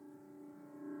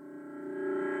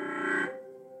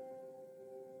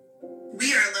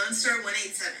Lone Star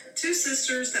 187. Two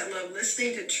sisters that love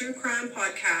listening to true crime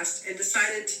podcasts and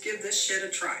decided to give this shit a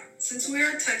try. Since we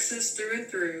are Texas through and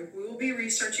through, we will be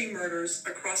researching murders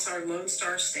across our Lone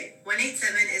Star state.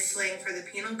 187 is slang for the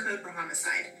penal code for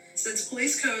homicide. Since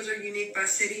police codes are unique by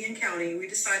city and county, we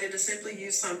decided to simply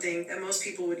use something that most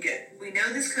people would get. We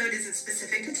know this code isn't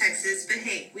specific to Texas, but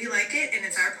hey, we like it and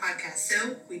it's our podcast,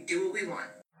 so we do what we want.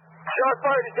 Shot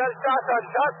fired, he's got a shotgun.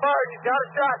 Shot fired, he's got a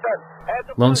shotgun.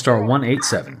 Lone Star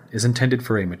 187 is intended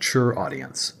for a mature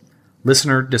audience.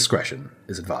 Listener discretion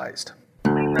is advised.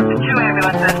 2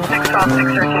 ambulances, 612,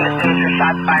 613 is for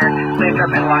shots fired.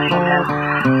 Lathrop in Washington,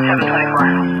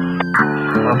 724.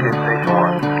 Okay, station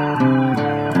 1.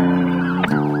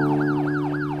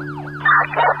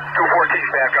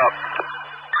 214's back up.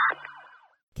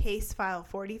 Case file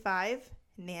 45,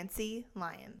 Nancy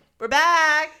Lyon. We're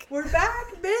back! We're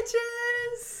back,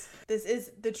 bitches! This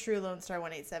is the true Lone Star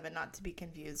 187, not to be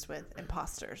confused with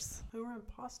imposters. Who were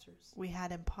imposters? We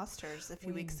had imposters a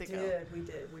few weeks ago. We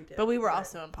did. But we were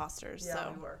also imposters, Yeah,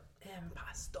 so. we were.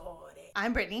 Impostore.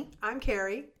 I'm Brittany. I'm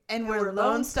Carrie. And we're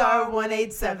Lone Star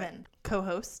 187,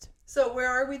 co-host. So where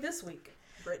are we this week,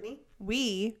 Brittany?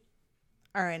 We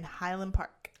are in Highland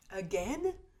Park.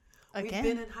 Again? Again?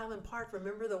 We've been in Highland Park.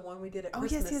 Remember the one we did at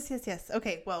Christmas? Yes.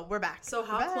 Okay, well, we're back. So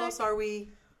how close are we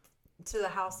to the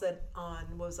house that on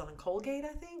Colgate, I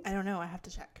think? I don't know. I have to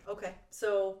check. Okay.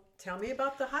 So tell me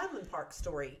about the Highland Park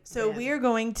story. So we are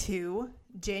going to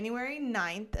January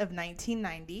 9th of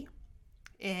 1990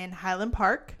 in Highland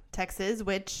Park, Texas,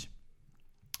 which,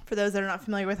 for those that are not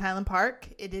familiar with Highland Park,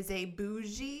 it is a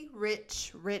bougie,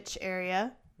 rich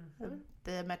area of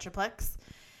the Metroplex.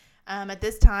 At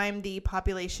this time, the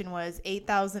population was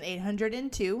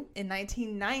 8,802. In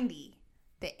 1990,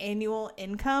 the annual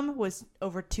income was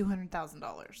over $200,000.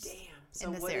 Damn.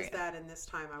 So what area. Is that in this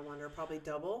time, I wonder? Probably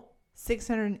double?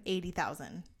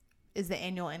 $680,000 is the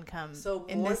annual income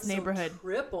in this neighborhood.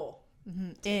 Triple.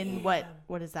 Mm-hmm. In what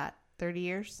is that, 30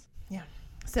 years? Yeah.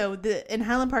 So in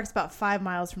Highland Park's about 5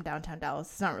 miles from downtown Dallas.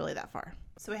 It's not really that far.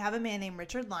 So we have a man named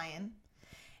Richard Lyon,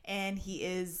 and he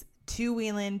is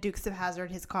two-wheeling Dukes of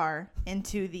Hazzard his car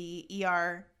into the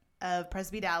ER of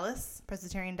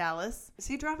Presbyterian Dallas. Is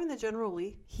he driving the General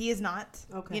Lee? He is not.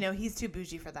 Okay. He's too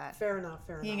bougie for that. Fair enough.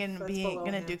 He ain't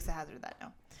gonna Dukes of Hazzard that, no.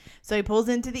 So he pulls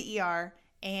into the ER,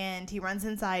 and he runs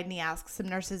inside, and he asks some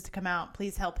nurses to come out.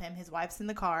 Please help him. His wife's in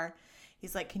the car.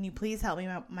 He's like, can you please help me?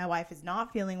 My wife is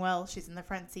not feeling well. She's in the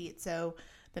front seat. So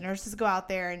the nurses go out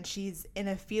there, and she's in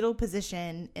a fetal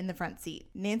position in the front seat.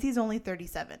 Nancy's only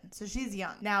 37, so she's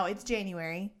young. Now, it's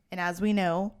January, and as we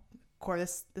know, of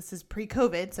course, this is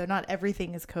pre-COVID, so not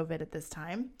everything is COVID at this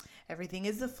time. Everything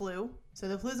is the flu. So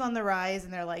the flu's on the rise,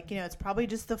 and they're like, it's probably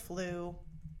just the flu.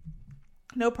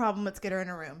 No problem, let's get her in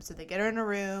a room. So they get her in a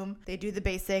room. They do the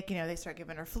basic, they start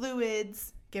giving her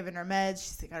fluids, giving her meds.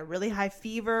 She's got a really high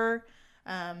fever.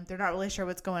 They're not really sure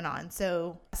what's going on.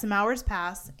 So some hours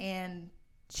pass, and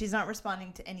she's not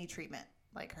responding to any treatment.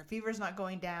 Like, her fever's not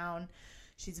going down.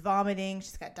 She's vomiting.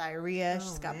 She's got diarrhea.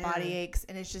 She's got body aches.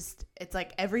 And it's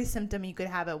like every symptom you could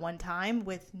have at one time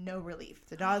with no relief.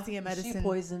 The nausea medicine. Is she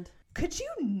poisoned? Could you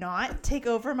not take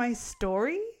over my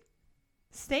story?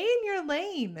 Stay in your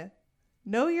lane.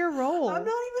 Know your role. I'm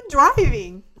not even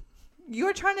driving.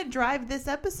 You're trying to drive this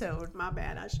episode. My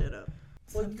bad. I should have.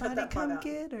 Somebody come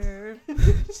get her.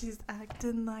 She's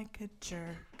acting like a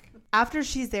jerk. After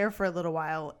she's there for a little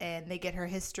while and they get her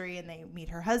history and they meet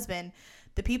her husband,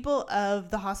 the people of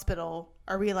the hospital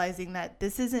are realizing that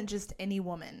this isn't just any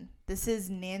woman. This is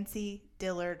Nancy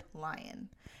Dillard Lyon.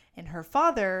 And her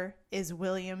father is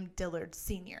William Dillard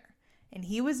Sr. And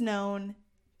he was known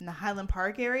in the Highland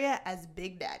Park area as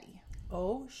Big Daddy.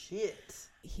 Oh, shit.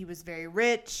 He was very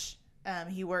rich.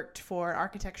 He worked for an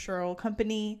architectural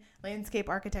company, landscape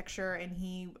architecture, and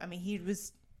he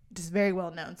was just very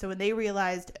well known. So when they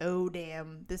realized, oh,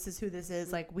 damn, this is who this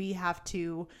is, like, we have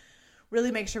to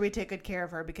really make sure we take good care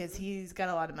of her because he's got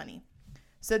a lot of money.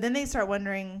 So then they start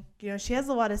wondering, she has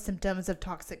a lot of symptoms of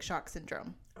toxic shock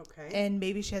syndrome. Okay. And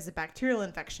maybe she has a bacterial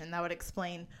infection. That would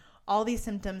explain all these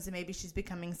symptoms, and maybe she's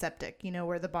becoming septic,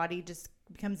 where the body just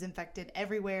becomes infected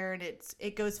everywhere, and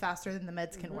it goes faster than the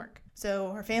meds can work.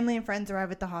 So her family and friends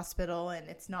arrive at the hospital, and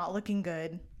it's not looking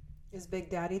good. Is Big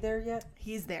Daddy there yet?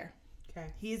 He's there.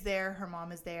 Okay. He's there. Her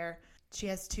mom is there. She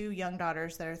has 2 young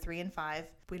daughters that are 3 and 5.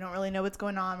 We don't really know what's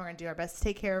going on. We're going to do our best to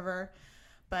take care of her.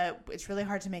 But it's really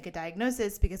hard to make a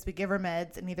diagnosis because we give her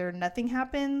meds and either nothing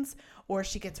happens or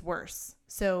she gets worse.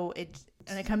 So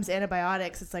when it comes to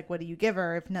antibiotics, it's like, what do you give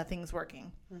her if nothing's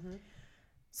working? Mm-hmm.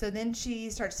 So then she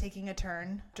starts taking a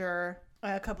turn after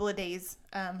a couple of days,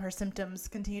 her symptoms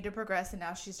continue to progress, and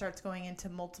now she starts going into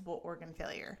multiple organ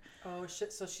failure. Oh,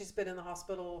 shit. So she's been in the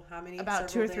hospital how many? About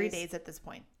 2 or 3 days at this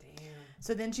point. Damn.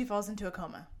 So then she falls into a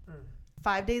coma.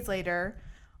 5 days later,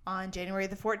 on January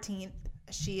the 14th,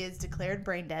 she is declared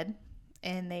brain dead,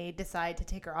 and they decide to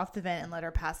take her off the vent and let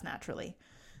her pass naturally.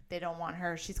 They don't want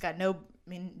her. She's got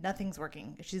nothing's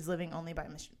working. She's living only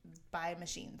by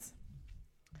machines.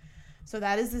 So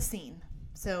that is the scene.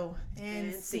 So,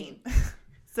 and scene.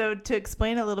 So to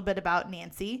explain a little bit about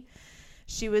Nancy,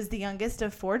 she was the youngest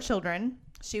of 4 children.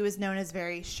 She was known as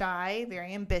very shy,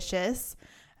 very ambitious.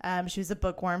 She was a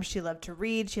bookworm. She loved to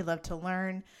read. She loved to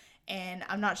learn. And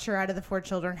I'm not sure out of the 4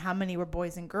 children how many were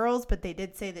boys and girls, but they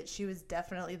did say that she was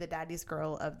definitely the daddy's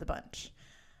girl of the bunch.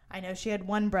 I know she had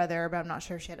one brother, but I'm not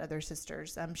sure she had other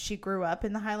sisters. She grew up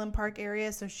in the Highland Park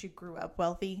area, so she grew up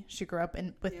wealthy. She grew up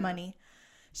with money.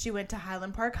 She went to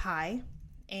Highland Park High,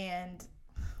 and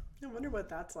I wonder what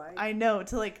that's like. I know,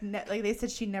 to like they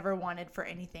said she never wanted for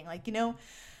anything. Like, you know,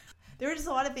 there were just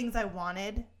a lot of things I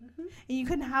wanted, and you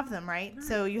couldn't have them, right?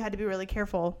 So you had to be really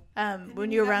careful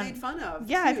when you were around. Made fun of.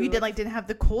 Yeah, too. if you didn't have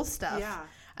the cool stuff. Yeah.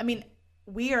 I mean,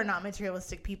 we are not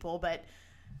materialistic people, but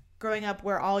growing up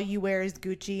where all you wear is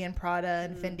Gucci and Prada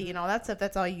and Fendi and all that stuff,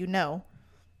 that's all you know.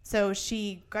 So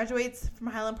she graduates from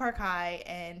Highland Park High,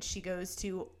 and she goes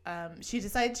to, she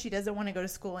decides she doesn't want to go to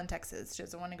school in Texas. She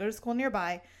doesn't want to go to school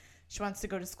nearby. She wants to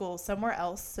go to school somewhere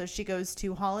else. So she goes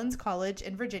to Hollins College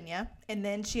in Virginia, and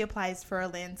then she applies for a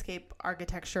landscape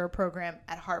architecture program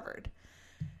at Harvard.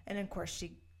 And of course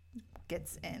she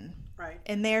gets in. Right.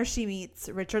 And there she meets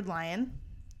Richard Lyon.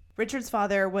 Richard's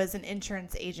father was an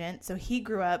insurance agent, so he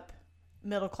grew up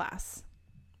middle class.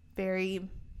 Very,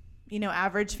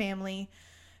 average family.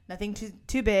 Nothing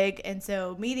too big. And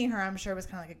so meeting her, I'm sure, was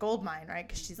kind of like a gold mine, right?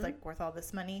 Because she's like worth all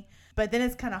this money. But then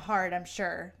it's kind of hard, I'm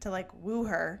sure, to like woo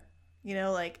her.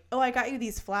 Oh, I got you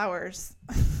these flowers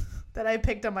that I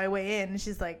picked on my way in. And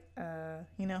she's like,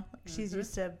 she's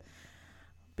used to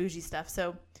bougie stuff.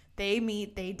 So they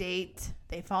meet, they date,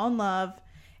 they fall in love.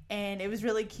 And it was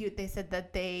really cute. They said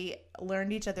that they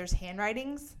learned each other's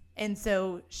handwritings. And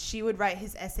so she would write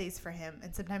his essays for him.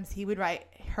 And sometimes he would write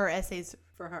her essays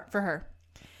for her.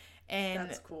 And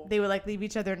that's cool. They would like leave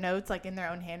each other notes like in their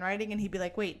own handwriting, and he'd be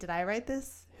like, "Wait, did I write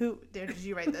this? Did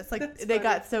you write this?" Like they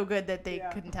got so good that they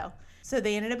couldn't tell. So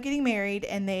they ended up getting married,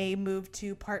 and they moved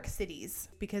to Park Cities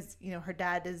because her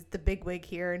dad is the bigwig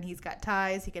here, and he's got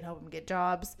ties. He can help him get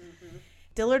jobs.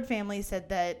 Dillard family said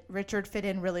that Richard fit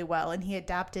in really well, and he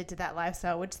adapted to that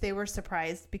lifestyle, which they were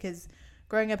surprised because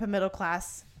growing up in middle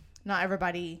class, not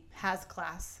everybody has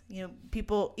class.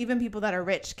 People that are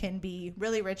rich can be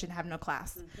really rich and have no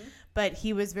class. But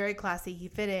he was very classy. He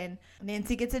fit in.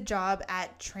 Nancy gets a job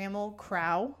at Trammell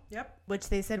Crow, which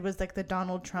they said was like the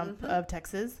Donald Trump of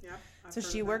Texas. So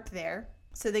she worked there.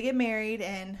 So they get married,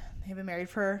 and they've been married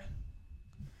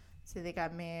they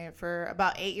got married for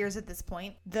about 8 years at this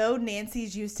point. Though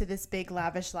Nancy's used to this big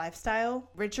lavish lifestyle,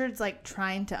 Richard's like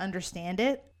trying to understand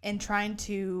it and trying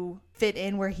to fit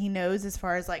in where he knows as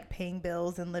far as like paying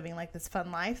bills and living like this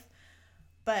fun life.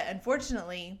 But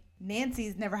unfortunately,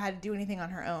 Nancy's never had to do anything on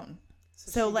her own.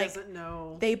 So she like doesn't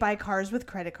know. They buy cars with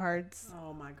credit cards.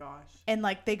 Oh my gosh. And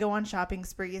like they go on shopping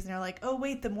sprees, and they're like, "Oh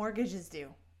wait, the mortgage is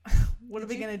due. What are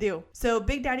we going to do?" So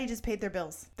Big Daddy just paid their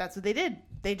bills. That's what they did.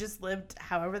 They just lived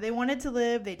however they wanted to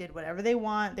live. They did whatever they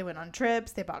want. They went on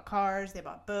trips. They bought cars. They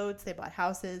bought boats. They bought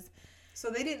houses. So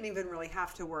they didn't even really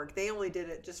have to work. They only did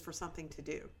it just for something to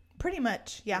do. Pretty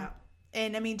much, yeah.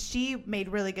 And I mean, she made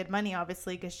really good money,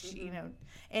 obviously, because she,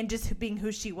 and just being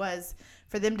who she was,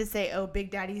 for them to say, "Oh,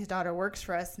 Big Daddy's daughter works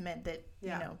for us," meant that,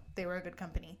 they were a good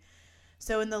company.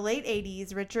 So in the late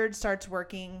 80s, Richard starts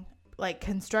working like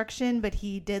construction, but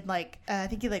he did I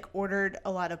think he ordered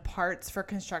a lot of parts for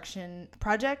construction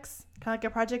projects, kind of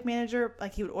like a project manager.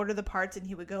 Like he would order the parts, and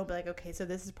he would go and be like, "Okay, so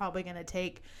this is probably going to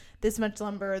take this much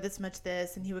lumber, this much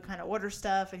this," and he would kind of order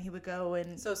stuff, and he would go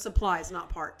and so supplies, not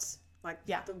parts, like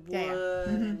the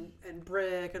wood and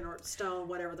brick and stone,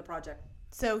 whatever the project.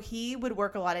 So he would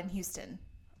work a lot in Houston.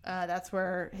 That's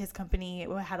where his company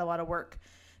had a lot of work.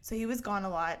 So he was gone a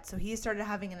lot. So he started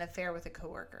having an affair with a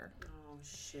coworker. Oh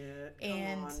shit!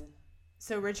 Come on.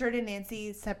 So Richard and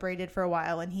Nancy separated for a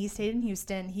while, and he stayed in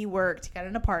Houston. He worked, he got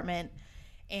an apartment,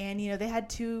 and they had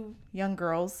 2 young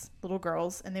girls, little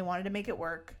girls, and they wanted to make it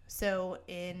work. So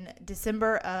in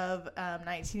December of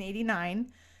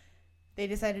 1989, they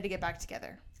decided to get back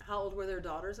together. How old were their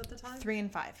daughters at the time? 3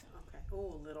 and 5. Okay.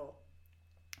 Oh, little.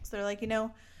 So they're like,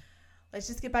 let's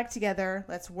just get back together.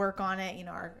 Let's work on it.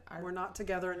 We're not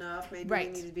together enough. Maybe we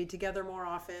need to be together more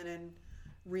often and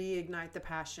reignite the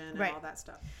passion and Right. all that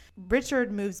stuff.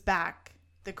 Richard moves back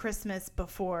the Christmas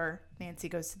before Nancy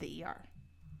goes to the ER.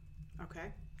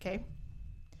 Okay. Okay.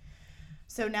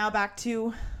 So now back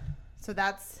to, so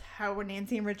that's how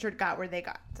Nancy and Richard got where they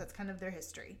got. So that's kind of their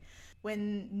history.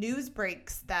 When news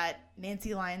breaks that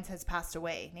Nancy Lyons has passed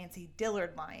away, Nancy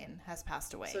Dillard Lyon has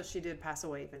passed away. So she did pass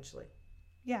away eventually.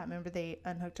 Yeah, remember they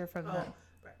unhooked her from the...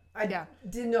 Right. I Yeah.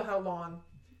 didn't know how long.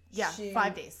 Yeah,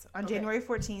 5 days. On Okay. January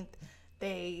 14th,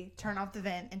 they turn off the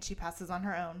vent and she passes on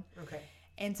her own. Okay.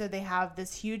 And so they have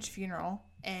this huge funeral.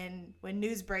 And when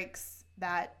news breaks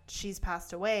that she's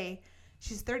passed away,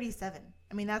 she's 37.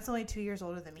 I mean, that's only 2 years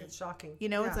older than me. It's shocking. You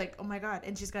know, Yeah. it's like, oh my God.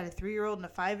 And she's got a 3-year-old and a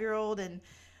 5-year-old. And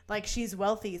like, she's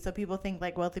wealthy. So people think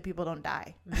like wealthy people don't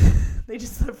die. They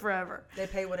just live forever. They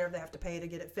pay whatever they have to pay to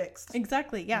get it fixed.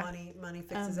 Exactly. Yeah. Money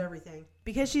fixes everything.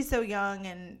 Because she's so young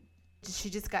and she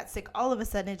just got sick all of a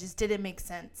sudden, it just didn't make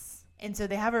sense. And so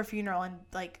they have her funeral and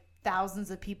like thousands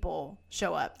of people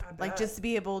show up, like just to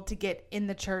be able to get in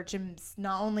the church and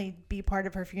not only be part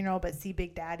of her funeral but see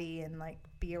Big Daddy and like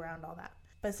be around all that.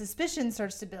 But suspicion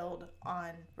starts to build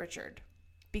on Richard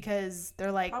because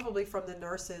they're like, Probably from the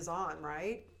nurses on,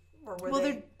 right? Or were well,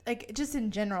 they... they're like, just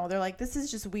in general, they're like, this is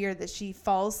just weird that she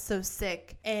falls so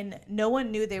sick and no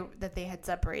one knew that they had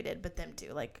separated but them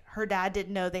two. Like her dad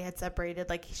didn't know they had separated.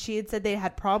 Like she had said they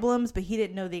had problems, but he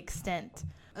didn't know the extent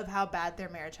of how bad their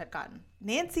marriage had gotten.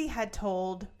 Nancy had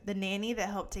told the nanny that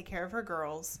helped take care of her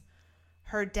girls,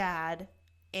 her dad,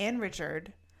 and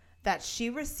Richard that she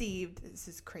received, this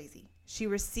is crazy, she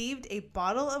received a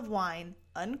bottle of wine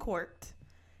uncorked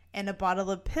and a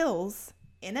bottle of pills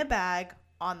in a bag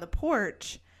on the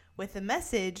porch with a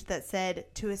message that said,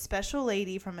 to a special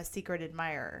lady from a secret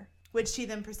admirer, which she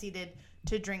then proceeded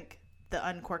to drink the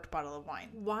uncorked bottle of wine.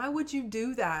 Why would you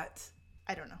do that?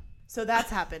 I don't know. So that's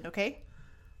happened, okay?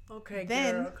 Okay,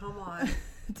 Then- girl, come on.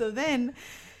 So then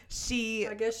she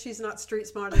I guess she's not street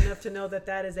smart enough to know that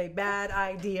that is a bad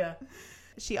idea.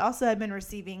 also had been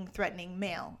receiving threatening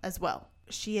mail as well.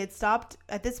 She had stopped,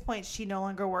 at this point, she no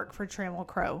longer worked for Trammell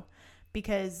Crow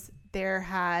because there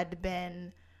had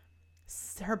been,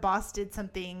 her boss did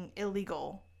something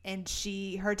illegal and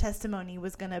her testimony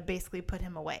was going to basically put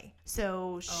him away.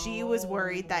 So she was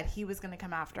worried that he was going to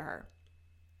come after her.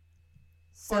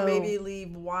 So, Or maybe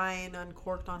leave wine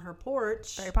uncorked on her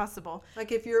porch. very possible.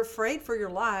 Like if you're afraid for your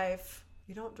life,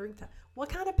 you don't drink that. What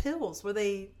kind of pills? Were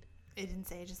they... It didn't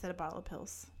say, it just said a bottle of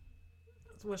pills.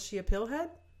 Was she a pillhead?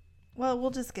 Well, we'll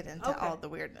just get into Okay. all the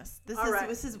weirdness. This All right.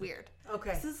 This is weird.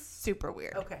 Okay. This is super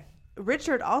weird. Okay.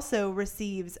 Richard also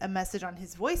receives a message on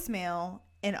his voicemail,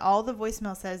 and all the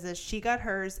voicemail says is, she got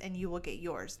hers and you will get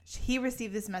yours. He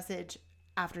received this message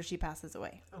after she passes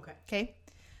away. Okay. Okay?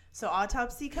 So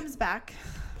autopsy comes back.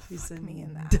 He's Fuck in me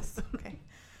in the ass. Okay.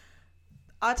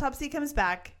 Autopsy comes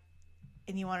back,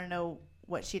 and you want to know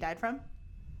what she died from?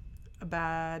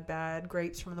 Bad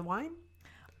grapes from the wine?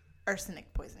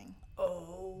 Arsenic poisoning.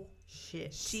 Oh,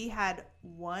 shit. She had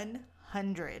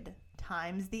 100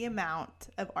 times the amount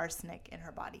of arsenic in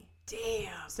her body. Damn.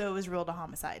 So it was ruled a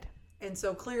homicide. And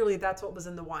so clearly that's what was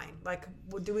in the wine. Like,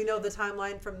 do we know the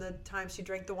timeline from the time she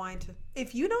drank the wine to...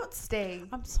 If you don't stay,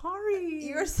 I'm sorry.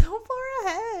 you're so far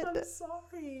ahead. I'm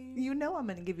sorry. You know I'm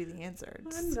going to give you the answer.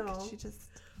 I know. She just,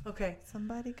 Okay.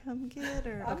 somebody come get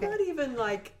her. I'm Okay. not even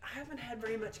like... I haven't had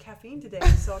very much caffeine today,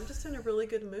 so I'm just in a really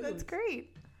good mood. That's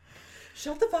great.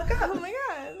 Shut the fuck up. Oh my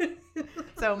God.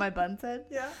 So my bun said?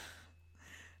 Yeah.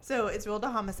 So it's ruled a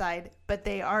homicide, but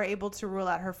they are able to rule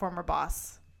out her former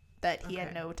boss that he had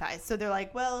Okay. no ties. So they're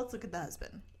like, well, let's look at the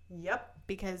husband Yep.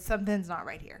 because something's not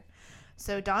right here.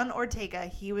 So Don Ortega,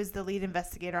 he was the lead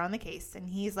investigator on the case, and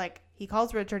he's like, he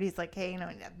calls Richard. He's like, hey, I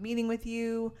need to have a meeting with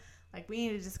you. Like, we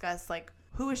need to discuss, like,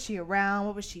 who was she around?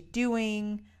 What was she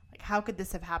doing? Like, how could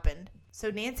this have happened? So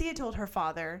Nancy had told her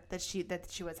father that she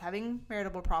was having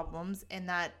marital problems and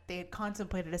that they had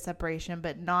contemplated a separation,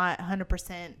 but not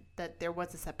 100% that there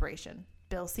was a separation.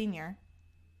 Bill Sr.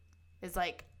 is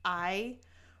like, I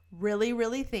really,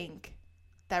 really think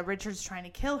that Richard's trying to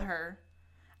kill her.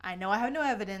 I know I have no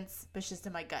evidence, but it's just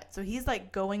in my gut. So he's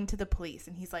like going to the police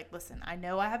and he's like, listen, I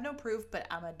know I have no proof, but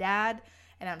I'm a dad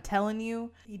and I'm telling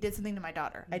you, he did something to my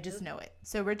daughter. I just know it.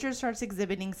 So Richard starts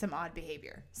exhibiting some odd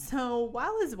behavior. So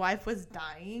while his wife was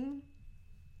dying,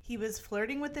 he was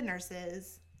flirting with the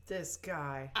nurses, This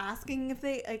guy. asking if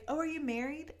they, like, oh, are you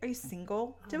married? Are you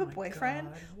single? Do you have a my boyfriend?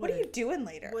 God. What are you doing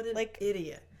later? What an Like,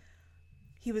 idiot.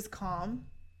 he was calm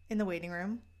in the waiting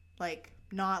room, like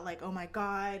not like, oh my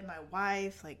God, my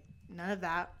wife, like none of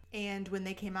that. And when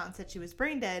they came out and said she was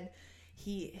brain dead,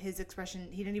 his expression,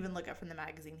 he didn't even look up from the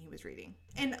magazine he was reading.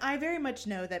 And I very much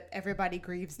know that everybody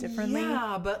grieves differently.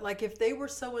 Yeah, but like if they were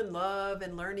so in love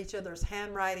and learned each other's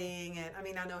handwriting, and I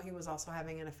mean, I know he was also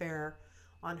having an affair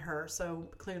on her, so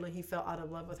clearly he fell out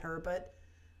of love with her. But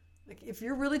like, if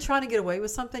you're really trying to get away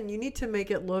with something, you need to make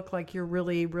it look like you're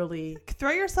really, really... Throw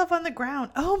yourself on the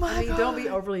ground. Oh my God. Don't be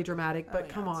overly dramatic, but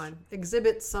come on.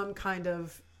 Exhibit some kind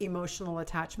of emotional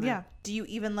attachment. Yeah. Do you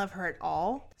even love her at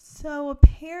all? So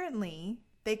apparently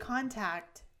they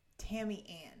contact Tammy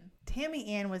Ann. Tammy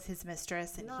Ann was his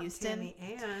mistress in Houston. Tammy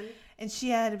Ann. And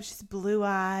she's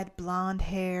blue-eyed, blonde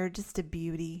hair, just a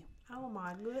beauty. Oh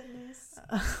my goodness.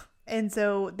 And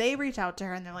so they reach out to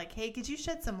her and they're like, hey, could you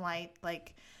shed some light?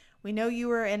 Like, we know you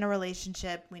were in a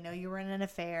relationship. We know you were in an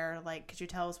affair. Like, could you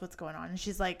tell us what's going on? And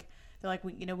she's like, they're like,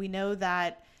 we know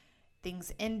that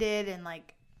things ended and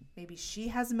like maybe she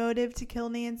has motive to kill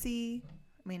Nancy.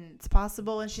 I mean, it's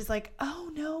possible. And she's like,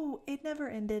 oh no, it never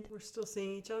ended. We're still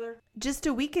seeing each other. Just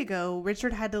a week ago,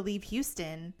 Richard had to leave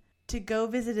Houston to go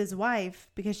visit his wife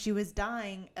because she was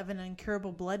dying of an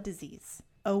incurable blood disease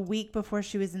a week before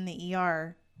she was in the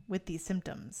ER with these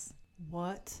symptoms.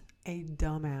 What a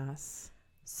dumbass.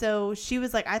 So she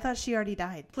was like, I thought she already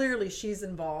died. Clearly she's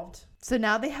involved. So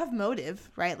now they have motive,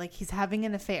 right? Like he's having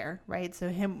an affair, right? So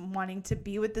him wanting to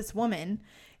be with this woman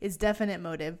is definite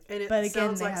motive. And it but again,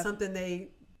 sounds like something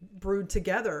they brewed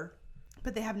together.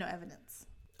 But they have no evidence.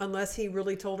 Unless he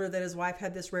really told her that his wife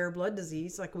had this rare blood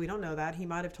disease. Like, we don't know that. He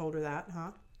might have told her that,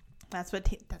 huh? That's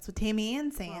what Tammy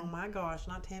Ann's saying. Oh my gosh,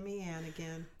 not Tammy Ann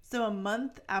again. So a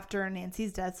month after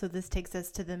Nancy's death, so this takes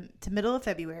us to middle of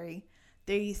February,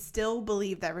 they still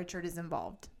believe that Richard is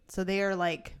involved. So they are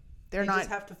like, they're not just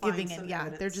have to find giving in. Yeah,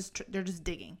 evidence. they're just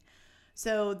digging.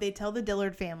 So they tell the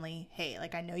Dillard family, hey,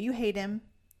 like, I know you hate him,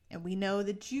 and we know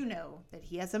that you know that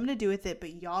he has something to do with it,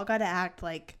 but y'all got to act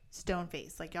like stone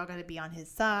face. Like, y'all got to be on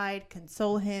his side,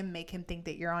 console him, make him think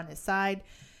that you're on his side,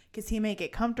 because he may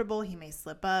get comfortable, he may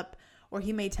slip up, or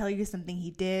he may tell you something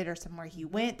he did or somewhere he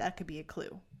went. That could be a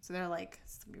clue. So they're like,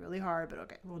 it's going to be really hard, but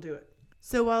okay. We'll do it.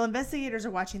 So while investigators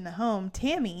are watching the home,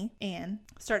 Tammy Ann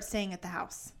starts staying at the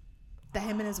house that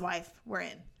him and his wife were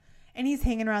in. And he's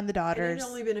hanging around the daughters. And it's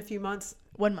only been a few months.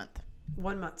 1 month.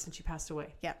 1 month since she passed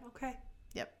away. Yep. Okay.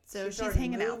 Yep. So she's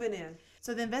hanging out. In.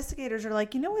 So the investigators are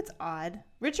like, you know what's odd?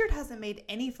 Richard hasn't made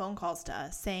any phone calls to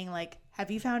us saying like, have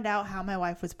you found out how my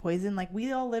wife was poisoned? Like,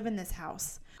 we all live in this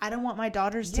house. I don't want my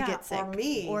daughters to get sick.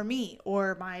 Or me.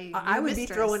 Or my I would mistress.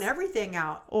 be throwing everything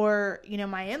out. Or,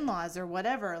 my in-laws or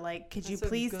whatever. Like, could you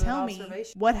please tell me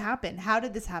what happened? How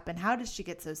did this happen? How did she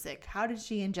get so sick? How did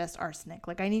she ingest arsenic?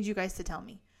 Like, I need you guys to tell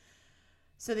me.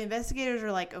 So the investigators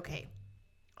are like, okay,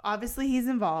 obviously he's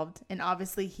involved. And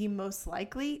obviously he most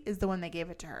likely is the one that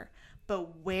gave it to her.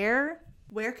 But where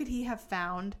could he have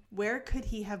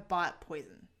bought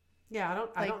poison? Yeah,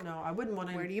 I don't know. I wouldn't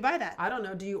want to. Where do you buy that? I don't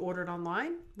know. Do you order it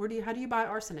online? How do you buy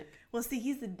arsenic? Well, see,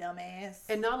 he's the dumbass.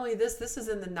 And not only this is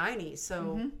in the 90s,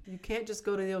 so you can't just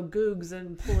go to the old Googs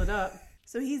and pull it up.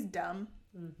 So he's dumb.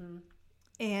 Mm-hmm.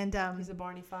 And he's a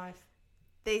Barney Fife.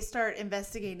 They start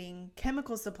investigating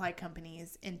chemical supply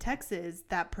companies in Texas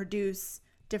that produce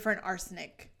different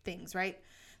arsenic things, right?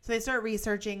 So they start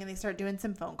researching and they start doing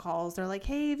some phone calls. They're like,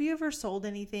 hey, have you ever sold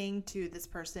anything to this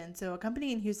person? So a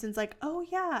company in Houston's like, oh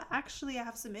yeah, actually I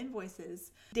have some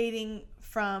invoices dating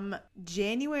from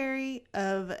January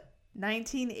of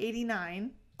 1989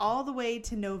 all the way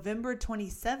to November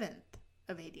 27th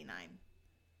of 89.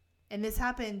 And this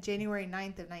happened January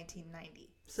 9th of 1990.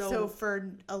 So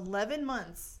for 11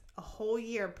 months, a whole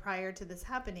year prior to this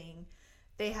happening,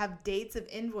 they have dates of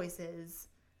invoices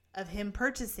of him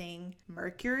purchasing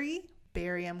mercury,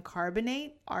 barium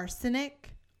carbonate, arsenic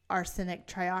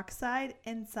trioxide,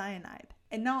 and cyanide.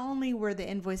 And not only were the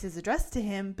invoices addressed to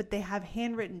him, but they have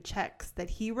handwritten checks that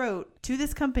he wrote to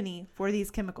this company for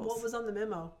these chemicals. What was on the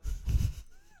memo?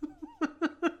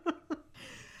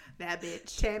 That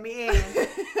bitch. Tammy Ann.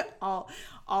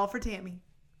 all for Tammy.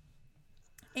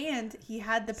 And he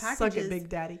had the packages Suck it, Big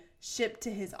Daddy. shipped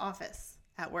to his office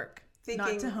at work.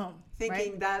 Not to home.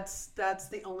 Thinking that's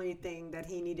the only thing that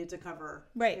he needed to cover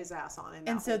his ass on.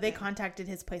 And so they contacted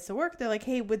his place of work. They're like,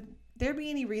 hey, would there be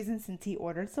any reason, since he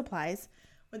ordered supplies,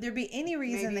 would there be any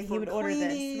reason that he would order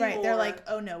this? Right. They're like,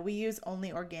 oh no, we use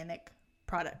only organic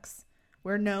products.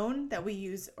 We're known that we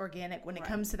use organic. When it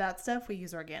comes to that stuff, we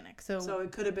use organic. So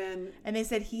it could have been. And they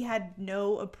said he had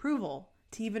no approval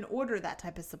to even order that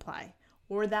type of supply.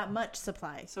 Or that much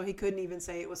supply. So he couldn't even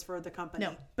say it was for the company.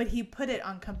 No, but he put it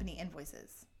on company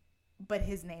invoices. But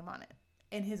his name on it.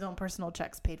 And his own personal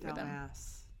checks paid for them.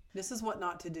 This is what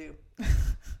not to do.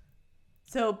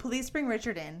 So police bring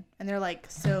Richard in. And they're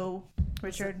like, so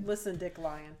Richard. Listen, Dick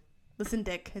Lyon. Listen,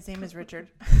 Dick. His name is Richard.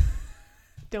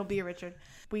 Don't be a Richard.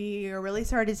 We are really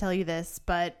sorry to tell you this,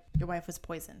 but your wife was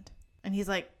poisoned. And he's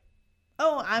like,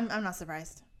 oh, I'm not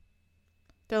surprised.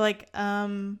 They're like,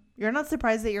 you're not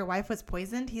surprised that your wife was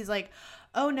poisoned? He's like,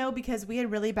 oh no, because we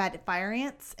had really bad fire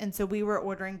ants, and so we were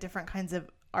ordering different kinds of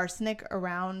arsenic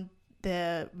around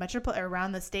the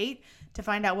around the state to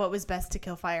find out what was best to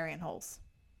kill fire ant holes.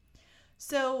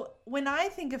 So when I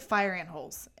think of fire ant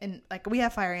holes, and like we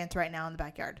have fire ants right now in the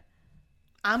backyard,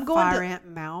 I'm going fire ant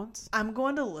mounds. I'm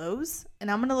going to Lowe's and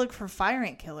I'm going to look for fire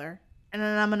ant killer, and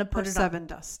then I'm going to put it Seven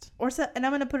dust. and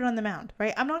I'm going to put it on the mound,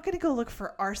 right? I'm not going to go look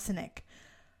for arsenic.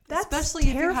 That's especially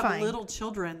terrifying. if you have little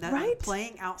children that are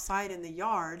playing outside in the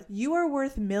yard. You are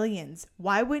worth millions.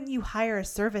 Why wouldn't you hire a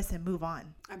service and move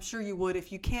on? I'm sure you would.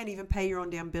 If you can't even pay your own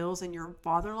damn bills and your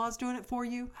father-in-law's doing it for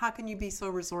you, how can you be so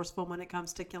resourceful when it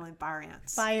comes to killing fire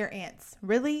ants? Fire ants.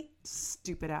 Really?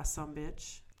 Stupid ass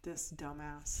sumbitch. This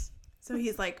dumbass. So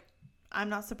he's like, I'm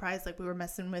not surprised. Like, we were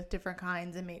messing with different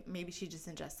kinds, and maybe she just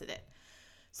ingested it.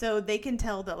 So they can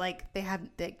tell that, like,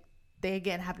 they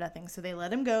again have nothing. So they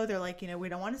let him go. They're like, we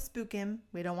don't want to spook him.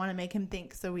 We don't want to make him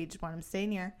think. So we just want him to stay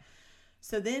near.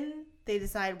 So then they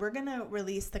decide we're going to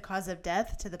release the cause of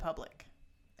death to the public.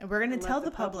 And we're going to tell the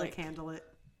public handle it.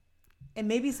 And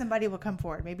maybe somebody will come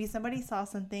forward. Maybe somebody saw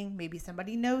something. Maybe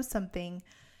somebody knows something.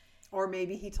 Or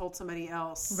maybe he told somebody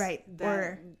else. Right.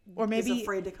 That or maybe is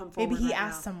afraid to come forward. Maybe he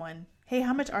asked someone, hey,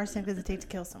 how much arsenic does it take to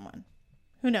kill someone?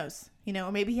 Who knows?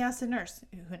 Or maybe he asked a nurse.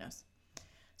 Who knows?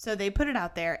 So they put it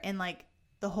out there, and like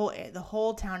the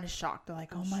whole town is shocked. They're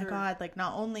like, oh my God, like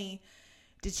not only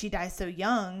did she die so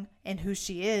young and who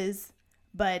she is,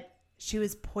 but she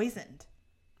was poisoned.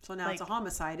 So now it's a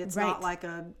homicide. It's not like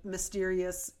a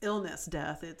mysterious illness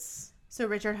death. So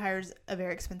Richard hires a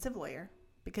very expensive lawyer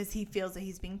because he feels that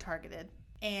he's being targeted.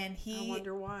 And I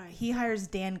wonder why. He hires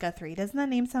Dan Guthrie. Doesn't that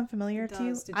name sound familiar to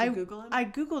you? Did you Google him? I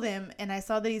Googled him, and I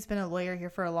saw that he's been a lawyer here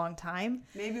for a long time.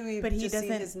 Maybe we've just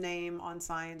seen his name on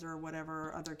signs or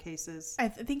whatever other cases. I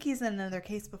think he's in another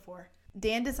case before.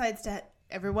 Dan decides to have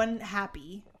everyone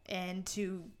happy and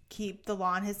to keep the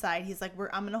law on his side. He's like,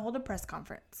 I'm going to hold a press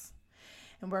conference.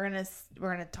 And we're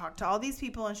gonna talk to all these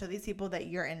people and show these people that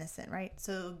you're innocent, right?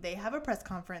 So they have a press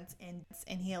conference, and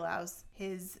he allows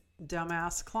his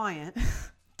dumbass client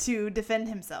to defend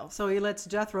himself. So he lets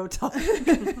Jethro talk.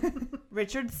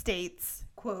 Richard states,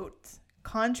 quote,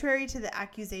 contrary to the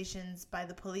accusations by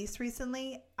the police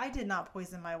recently, I did not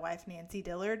poison my wife, Nancy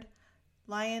Dillard,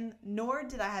 Lyon, nor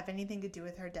did I have anything to do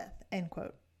with her death, end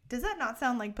quote. Does that not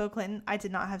sound like Bill Clinton? I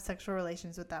did not have sexual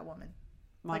relations with that woman.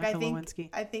 Monica Lewinsky.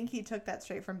 I think he took that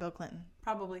straight from Bill Clinton.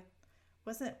 Probably.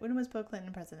 When was Bill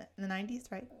Clinton president? In the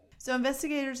 90s, right? So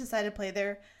investigators decided to play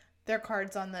their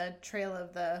cards on the trail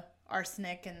of the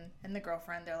arsenic and the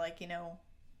girlfriend. They're like,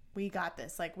 we got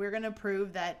this. Like, we're going to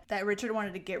prove that Richard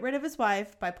wanted to get rid of his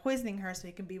wife by poisoning her so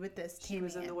he can be with this. She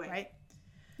was in the way. Right?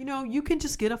 You can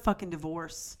just get a fucking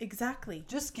divorce. Exactly.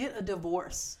 Just get a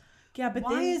divorce. Yeah, but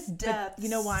why is death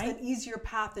why? an easier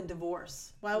path than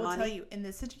divorce? Well, I will tell you, in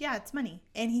this situation, it's money.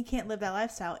 And he can't live that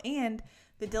lifestyle. And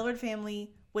the Dillard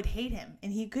family would hate him.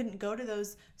 And he couldn't go to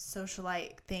those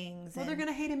socialite things. Well, they're going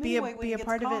to hate him anyway when he gets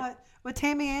caught. Of it. Well,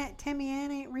 Tammy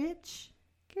Ann ain't rich?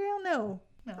 Girl, no.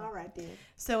 All right, dude.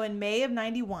 So in May of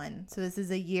 91, so this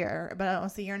is a year, about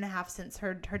almost a year and a half since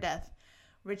her death,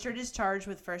 Richard is charged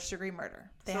with first-degree murder.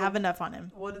 They have enough on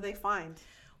him. What do they find?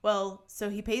 Well, so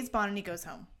he pays bond and he goes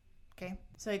home. Okay.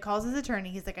 So he calls his attorney.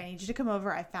 He's like, I need you to come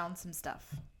over. I found some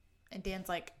stuff. And Dan's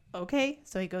like, okay.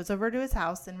 So he goes over to his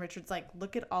house, and Richard's like,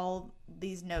 look at all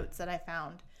these notes that I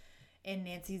found in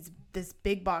Nancy's, this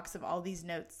big box of all these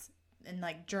notes and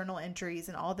like journal entries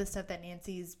and all this stuff that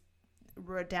Nancy's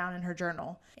wrote down in her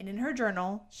journal. And in her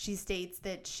journal, she states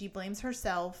that she blames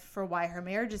herself for why her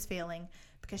marriage is failing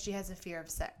because she has a fear of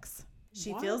sex.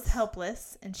 She feels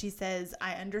helpless, and she says,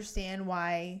 I understand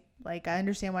why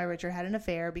Richard had an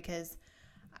affair because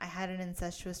I had an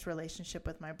incestuous relationship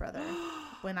with my brother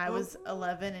when I was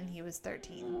 11 and he was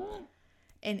 13.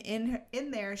 And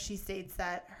in there, she states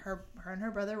that her and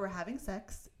her brother were having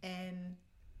sex, and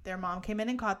their mom came in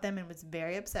and caught them and was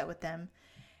very upset with them,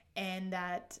 and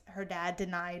that her dad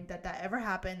denied that ever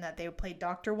happened, that they played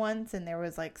doctor once and there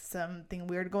was like something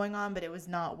weird going on, but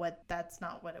that's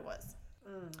not what it was.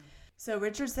 So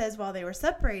Richard says while they were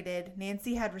separated,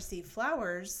 Nancy had received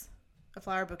flowers, a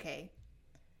flower bouquet,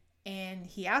 and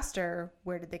he asked her,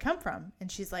 where did they come from?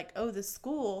 And she's like, oh, the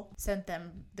school sent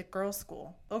them, the girls'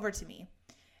 school, over to me.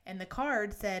 And the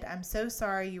card said, "I'm so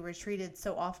sorry you were treated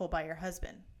so awful by your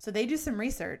husband." So they do some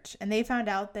research and they found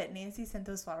out that Nancy sent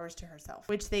those flowers to herself,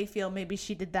 which they feel maybe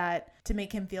she did that to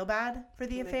make him feel bad for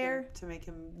the affair. To make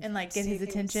him and like get his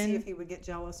attention. See if he would get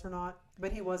jealous or not.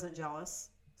 But he wasn't jealous.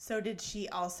 So did she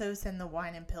also send the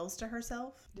wine and pills to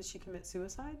herself? Did she commit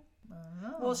suicide?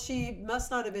 Oh. Well, she must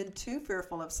not have been too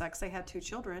fearful of sex. They had 2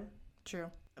 children.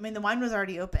 True. I mean, the wine was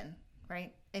already open,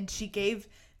 right? And she gave,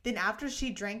 then after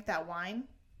she drank that wine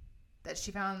that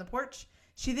she found on the porch,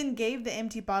 she then gave the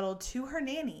empty bottle to her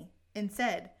nanny and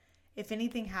said, "If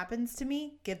anything happens to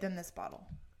me, give them this bottle."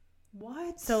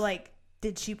 What? So, like,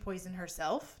 did she poison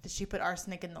herself? Did she put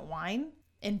arsenic in the wine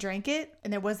and drank it?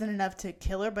 And there wasn't enough to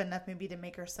kill her, but enough maybe to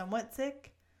make her somewhat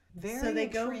sick? Very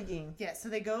intriguing. So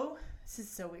they go, this is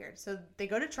so weird. So they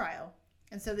go to trial.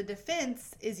 And so the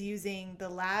defense is using the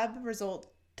lab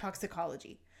result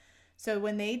toxicology. So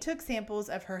when they took samples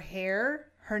of her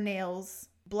hair, her nails,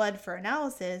 blood for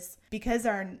analysis, because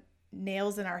our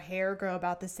nails and our hair grow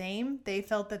about the same, they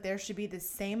felt that there should be the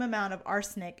same amount of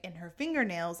arsenic in her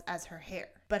fingernails as her hair.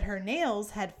 But her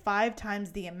nails had 5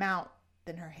 times the amount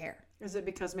than her hair. Is it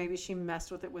because maybe she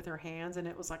messed with it with her hands and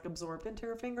it was like absorbed into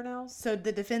her fingernails? So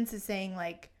the defense is saying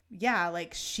like, yeah,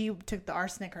 like she took the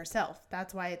arsenic herself.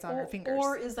 That's why it's on her fingers.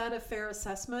 Or is that a fair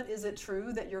assessment? Is it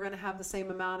true that you're going to have the same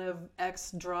amount of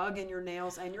X drug in your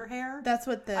nails and your hair? That's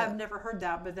what I've never heard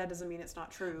that, but that doesn't mean it's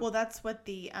not true. Well, that's what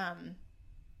the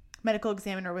medical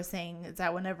examiner was saying, is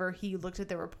that whenever he looked at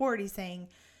the report, he's saying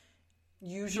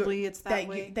usually it's that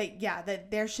way.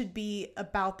 That there should be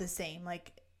about the same.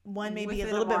 Like one maybe Within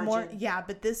a little bit more. margin. Yeah,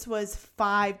 but this was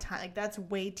 5 times. Like that's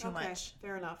way too much.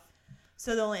 Fair enough.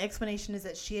 So the only explanation is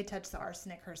that she had touched the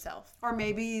arsenic herself. Or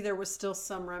maybe there was still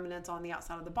some remnants on the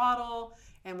outside of the bottle,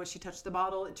 and when she touched the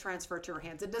bottle, it transferred to her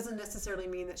hands. It doesn't necessarily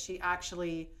mean that she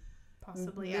actually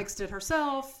Possibly mixed it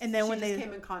herself. And then she when just they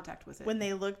came in contact with it. When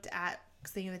they looked at,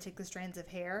 because they take the strands of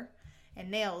hair and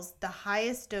nails, the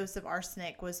highest dose of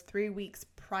arsenic was 3 weeks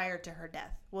prior to her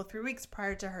death. Well, 3 weeks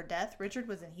prior to her death, Richard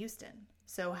was in Houston.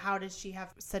 So how did she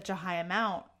have such a high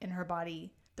amount in her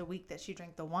body the week that she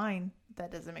drank the wine?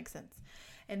 That doesn't make sense.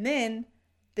 And then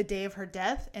the day of her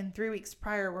death and 3 weeks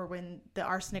prior were when the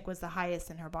arsenic was the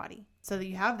highest in her body. So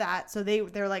you have that. So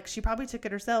they're like, she probably took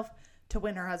it herself to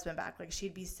win her husband back. Like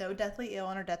she'd be so deathly ill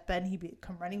on her deathbed and he'd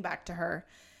come running back to her.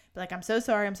 Be like, I'm so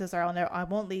sorry. I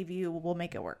won't leave you. We'll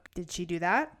make it work. Did she do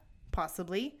that?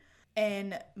 Possibly.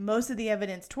 And most of the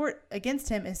evidence against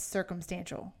him is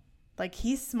circumstantial. Like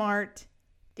he's smart.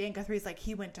 Dan Guthrie's like,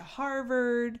 he went to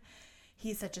Harvard.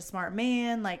 He's such a smart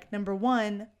man. Like, number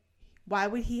one, why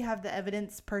would he have the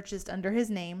evidence purchased under his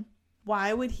name?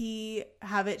 Why would he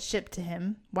have it shipped to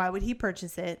him? Why would he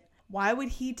purchase it? Why would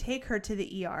he take her to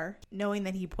the ER knowing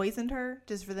that he poisoned her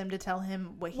just for them to tell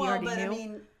him what he already knew? I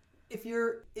mean, if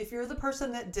you're the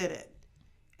person that did it,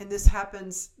 and this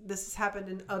has happened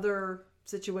in other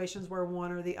situations where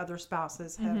one or the other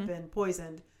spouses have been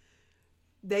poisoned.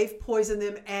 They've poisoned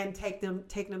them and taken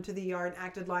them to the ER and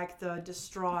acted like the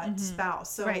distraught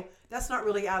spouse. So that's not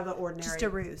really out of the ordinary. Just a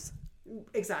ruse.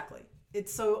 Exactly.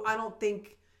 I don't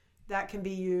think that can be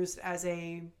used as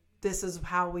this is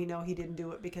how we know he didn't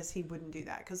do it, because he wouldn't do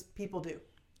that, because people do.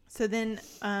 So then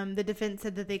the defense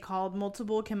said that they called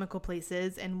multiple chemical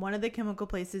places, and one of the chemical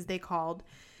places they called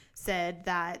said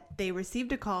that they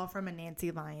received a call from a Nancy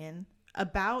Lyon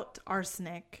about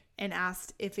arsenic and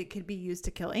asked if it could be used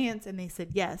to kill ants, and they said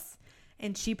yes,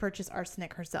 and she purchased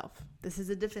arsenic herself. This is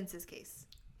a defense's case.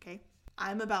 Okay,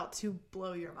 I'm about to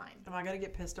blow your mind. Am I gonna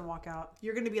get pissed and walk out?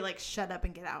 You're gonna be like, shut up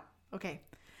and get out. Okay,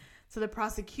 so the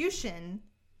prosecution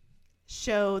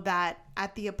showed that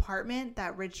at the apartment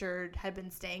that Richard had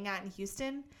been staying at in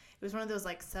Houston, it was one of those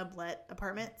like sublet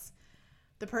apartments.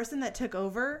 The person that took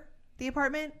over the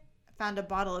apartment found a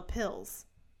bottle of pills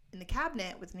in the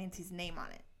cabinet with Nancy's name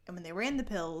on it. And when they ran the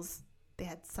pills, they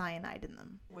had cyanide in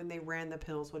them. When they ran the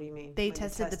pills, what do you mean? They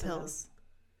tested the pills.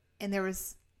 And there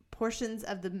was portions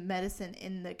of the medicine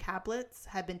in the caplets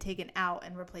had been taken out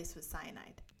and replaced with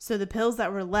cyanide. So the pills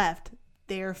that were left,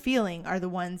 they're feeling are the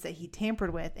ones that he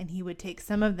tampered with, and he would take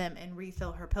some of them and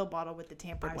refill her pill bottle with the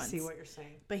tampered ones. I see what you're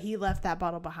saying. But he left that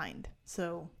bottle behind.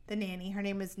 So the nanny, her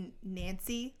name is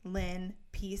Nancy Lynn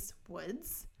Peace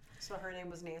Woods. So her name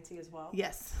was Nancy as well?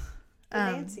 Yes. The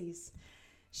Nancys.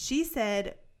 She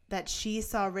said that she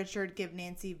saw Richard give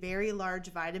Nancy very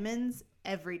large vitamins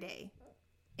every day.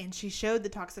 And she showed the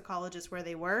toxicologist where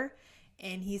they were,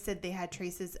 and he said they had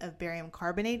traces of barium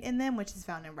carbonate in them, which is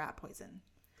found in rat poison.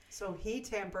 So he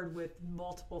tampered with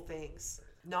multiple things.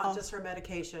 Not just her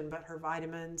medication, but her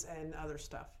vitamins and other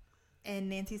stuff. And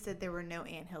Nancy said there were no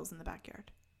anthills in the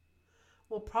backyard.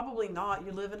 Well, probably not.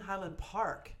 You live in Highland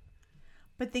Park.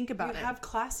 But think about it. You have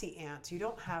classy ants. You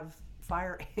don't have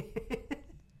fire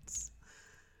ants.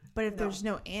 But if there's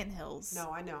no anthills.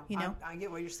 No, I know. You know? I get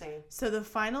what you're saying. So the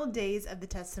final days of the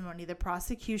testimony, the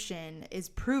prosecution is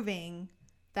proving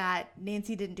that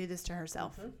Nancy didn't do this to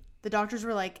herself. Mm-hmm. The doctors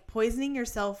were like, poisoning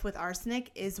yourself with arsenic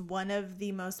is one of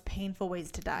the most painful ways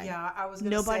to die. Yeah, I was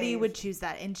going to say. Nobody would choose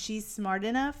that. And she's smart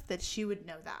enough that she would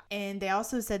know that. And they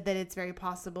also said that it's very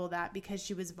possible that because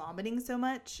she was vomiting so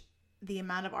much, the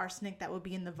amount of arsenic that would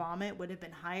be in the vomit would have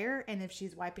been higher. And if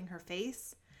she's wiping her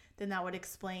face, then that would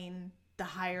explain the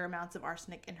higher amounts of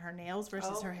arsenic in her nails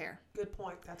versus her hair. Good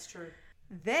point. That's true.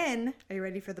 Then, are you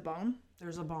ready for the bomb?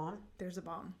 There's a bomb. There's a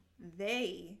bomb.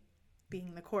 They,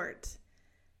 being the court,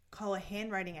 call a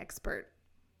handwriting expert,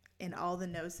 and all the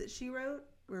notes that she wrote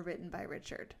were written by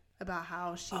Richard about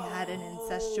how she had an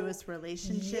incestuous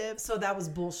relationship. Yeah. So that was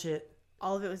bullshit.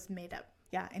 All of it was made up.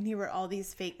 Yeah, and he wrote all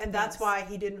these fake And things. that's why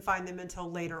he didn't find them until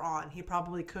later on. He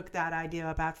probably cooked that idea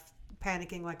about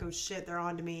panicking like, oh shit, they're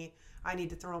on to me. I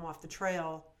need to throw them off the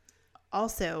trail.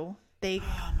 Also,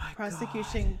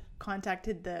 prosecution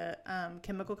contacted the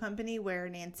chemical company where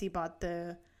Nancy bought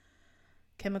the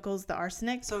chemicals, the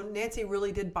arsenic. So Nancy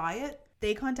really did buy it?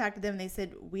 They contacted them. They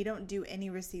said, we don't do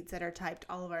any receipts that are typed.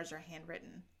 All of ours are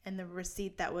handwritten. And the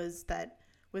receipt that was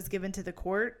given to the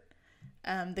court,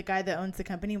 the guy that owns the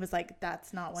company was like,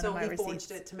 that's not one of my receipts. So he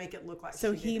forged it to make it look like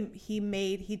so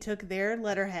he took their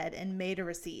letterhead and made a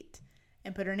receipt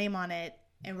and put her name on it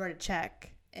and wrote a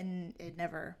check, and it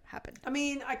never happened. I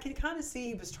mean, I can kind of see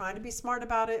he was trying to be smart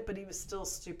about it, but he was still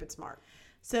stupid smart.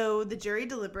 So the jury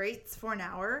deliberates for an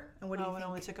hour. And what do you think? It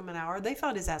only took him an hour. They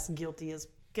found his ass guilty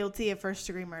of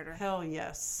first-degree murder. Hell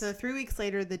yes. So 3 weeks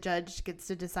later, the judge gets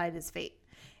to decide his fate.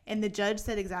 And the judge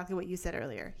said exactly what you said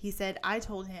earlier. He said, I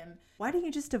told him, why didn't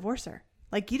you just divorce her?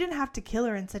 Like, you didn't have to kill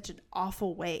her in such an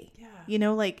awful way. Yeah. You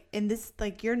know, like, in this,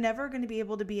 like, you're never going to be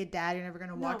able to be a dad. You're never going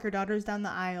to walk your daughters down the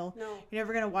aisle. No. You're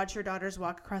never going to watch your daughters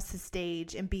walk across the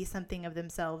stage and be something of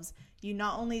themselves. You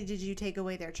not only did you take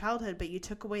away their childhood, but you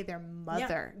took away their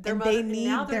mother. Yeah, their and mother. they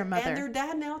need their mother. And their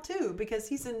dad now, too, because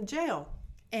he's in jail.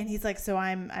 And he's like, so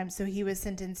so he was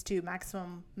sentenced to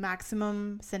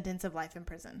maximum sentence of life in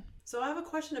prison. So I have a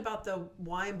question about the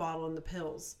wine bottle and the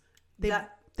pills.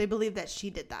 They believe that she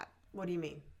did that. What do you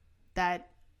mean?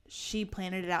 That she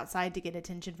planted it outside to get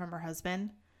attention from her husband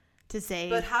to say.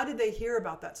 But how did they hear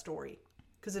about that story?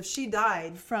 Because if she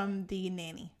died. From the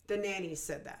nanny. The nanny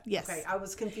said that. Yes. Okay. I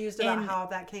was confused about how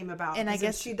that came about. And I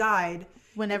guess if she died,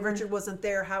 whenever Richard wasn't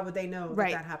there, how would they know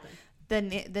that happened?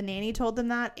 The nanny told them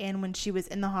that, and when she was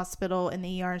in the hospital in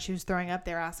the ER and she was throwing up,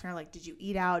 they were asking her, like, did you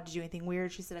eat out? Did you do anything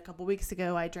weird? She said, a couple weeks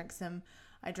ago, I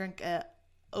drank a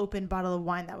open bottle of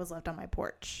wine that was left on my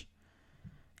porch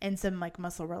and some, like,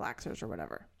 muscle relaxers or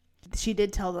whatever. She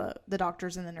did tell the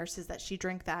doctors and the nurses that she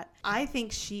drank that. I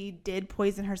think she did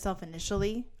poison herself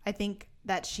initially. I think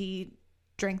that she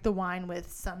drank the wine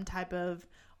with some type of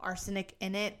arsenic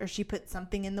in it, or she put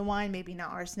something in the wine. Maybe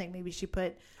not arsenic. Maybe she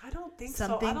put. I don't think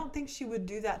something. So. I don't think she would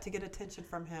do that to get attention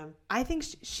from him. I think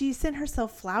she sent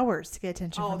herself flowers to get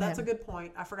attention from him. Oh, that's a good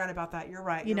point. I forgot about that. You're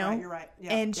right. You're right.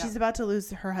 Yeah, and she's about to lose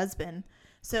her husband,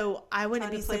 so I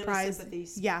wouldn't be surprised.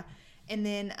 Yeah. And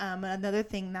then another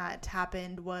thing that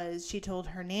happened was she told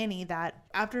her nanny that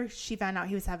after she found out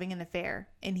he was having an affair,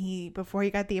 and before he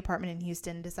got the apartment in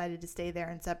Houston, decided to stay there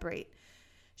and separate.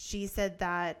 She said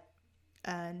that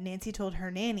Nancy told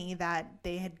her nanny that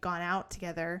they had gone out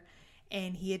together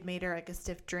and he had made her like a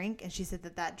stiff drink, and she said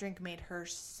that drink made her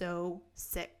so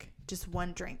sick. Just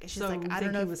one drink. And she's like, I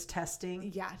don't know. He was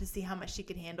testing. Yeah, to see how much she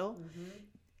could handle. Mm-hmm.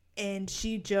 And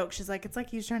she joked. She's like, it's like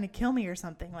he was trying to kill me or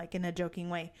something, like in a joking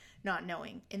way, not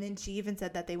knowing. And then she even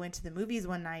said that they went to the movies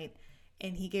one night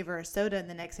and he gave her a soda. And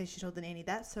the next day she told the nanny,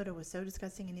 that soda was so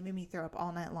disgusting and it made me throw up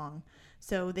all night long.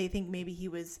 So they think maybe he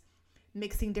was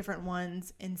mixing different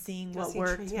ones and seeing what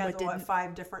worked. He had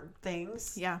 5 different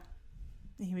things. Yeah.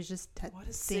 And he was just what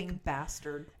a sick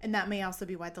bastard. And that may also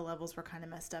be why the levels were kind of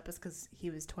messed up, is because he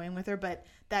was toying with her. But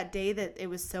that day that it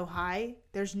was so high,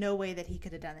 there's no way that he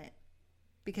could have done it,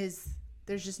 because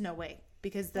there's just no way.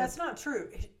 Because that's not true.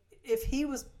 If he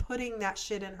was putting that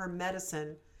shit in her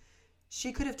medicine,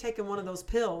 she could have taken one of those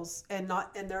pills and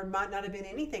there might not have been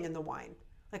anything in the wine.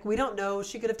 Like, we don't know.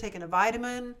 She could have taken a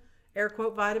vitamin, air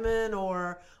quote vitamin,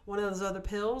 or one of those other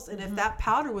pills. And if that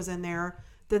powder was in there,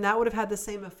 then that would have had the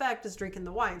same effect as drinking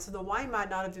the wine. So the wine might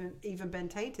not have even been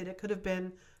tainted. It could have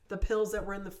been the pills that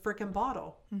were in the freaking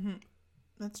bottle. Mm-hmm.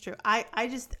 That's true. I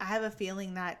have a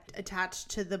feeling that attached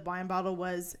to the wine bottle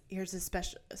was, here's a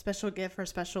special gift for a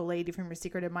special lady from your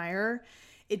secret admirer.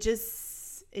 It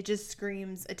just it just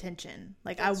screams attention.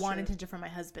 Like, That's I want true. attention from my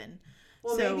husband.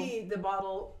 Well, So- maybe the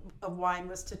bottle of wine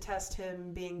was to test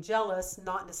him being jealous,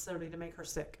 not necessarily to make her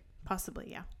sick. Possibly,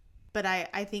 yeah. But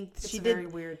I think It's she very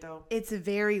did. weird, though. It's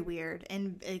very weird,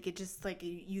 and like, it just like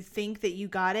you think that you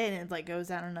got it, and it like goes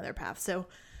down another path. So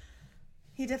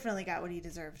he definitely got what he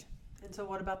deserved. And so,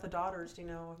 what about the daughters? Do you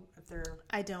know if they're?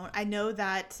 I don't. I know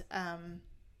that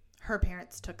her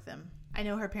parents took them. I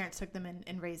know her parents took them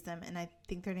and raised them, and I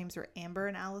think their names were Amber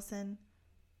and Allison.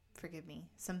 Forgive me,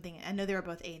 something. I know they were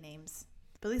both A names,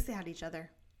 but at least they had each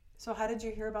other. So, how did you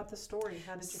hear about the story?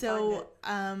 How did you find it?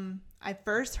 So, I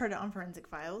first heard it on Forensic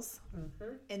Files,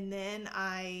 Mm-hmm. and then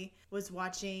I was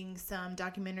watching some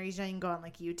documentaries. You know, you can go on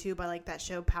like YouTube. I like that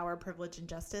show, Power, Privilege, and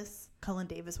Justice. Cullen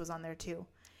Davis was on there too,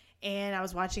 and I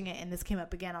was watching it, and this came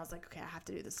up again. I was like, okay, I have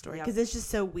to do this story Yep. because it's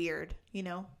just so weird, you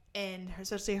know. And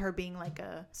especially her being like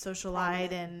a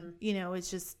socialite, and you know,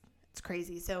 it's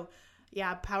crazy. So,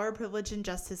 yeah, Power, Privilege, and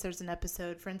Justice. There's an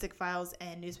episode, Forensic Files,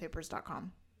 and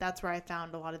newspapers.com. That's where I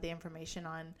found a lot of the information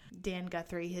on Dan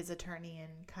Guthrie, his attorney,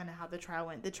 and kind of how the trial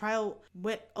went. The trial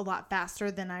went a lot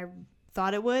faster than I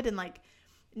thought it would. And like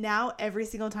now every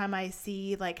single time I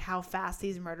see like how fast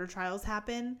these murder trials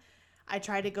happen, I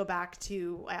try to go back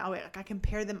to, I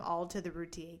compare them all to the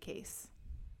Routier case.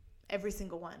 Every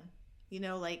single one. You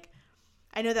know, like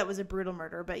I know that was a brutal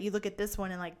murder, but you look at this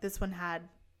one and like this one had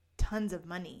tons of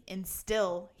money and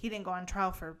still he didn't go on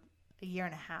trial for a year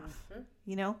and a half,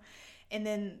 you know? And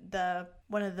then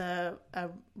one of the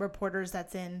reporters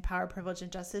that's in Power, Privilege, and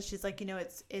Justice, she's like, you know,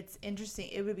 it's interesting.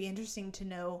 It would be interesting to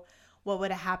know what would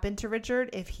have happened to Richard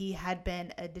if he had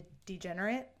been a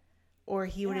degenerate, or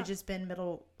he would have just been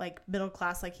middle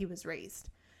class like he was raised.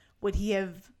 Would he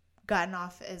have gotten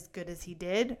off as good as he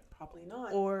did? Probably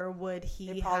not. Or would he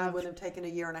It probably wouldn't have taken a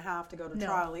year and a half to go to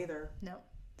trial either. No.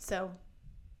 So.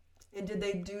 And did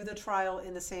they do the trial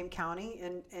in the same county,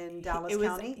 in Dallas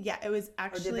County? Yeah, it was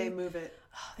actually. Or did they move it?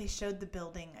 Oh, they showed the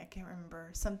building. I can't remember.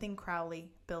 Something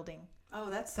Crowley building. Oh,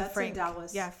 that's Frank, in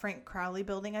Dallas. Yeah, Frank Crowley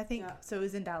building, I think. Yeah. So it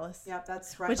was in Dallas. Yeah,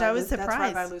 that's right. Which I was surprised. That's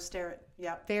right by Lou Sterrett.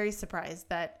 Yeah. Very surprised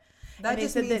that. That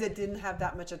just means it didn't have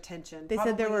that much attention. They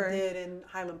said there were. It did in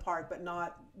Highland Park, but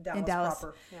not Dallas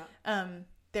proper. Yeah.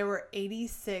 There were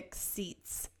 86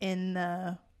 seats in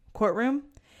the courtroom,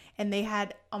 and they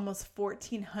had almost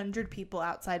 1,400 people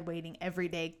outside waiting every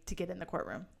day to get in the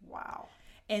courtroom. Wow.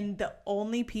 And the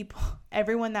only people,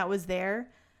 everyone that was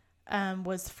there,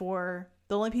 the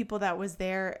only people that was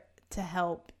there to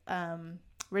help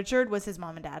Richard was his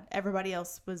mom and dad. Everybody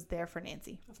else was there for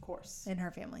Nancy. Of course. And her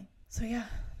family. So yeah,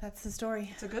 that's the story.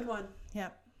 It's a good one. Yeah.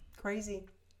 Crazy.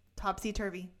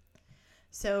 Topsy-turvy.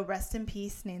 So rest in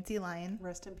peace, Nancy Lyon.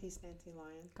 Rest in peace, Nancy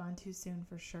Lyon. Gone too soon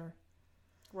for sure.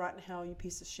 Rotten hell, you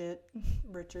piece of shit.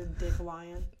 Richard Dick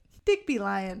Lyon. Digby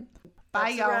Lyon. Bye,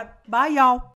 That's a y'all. wrap. Bye,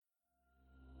 y'all.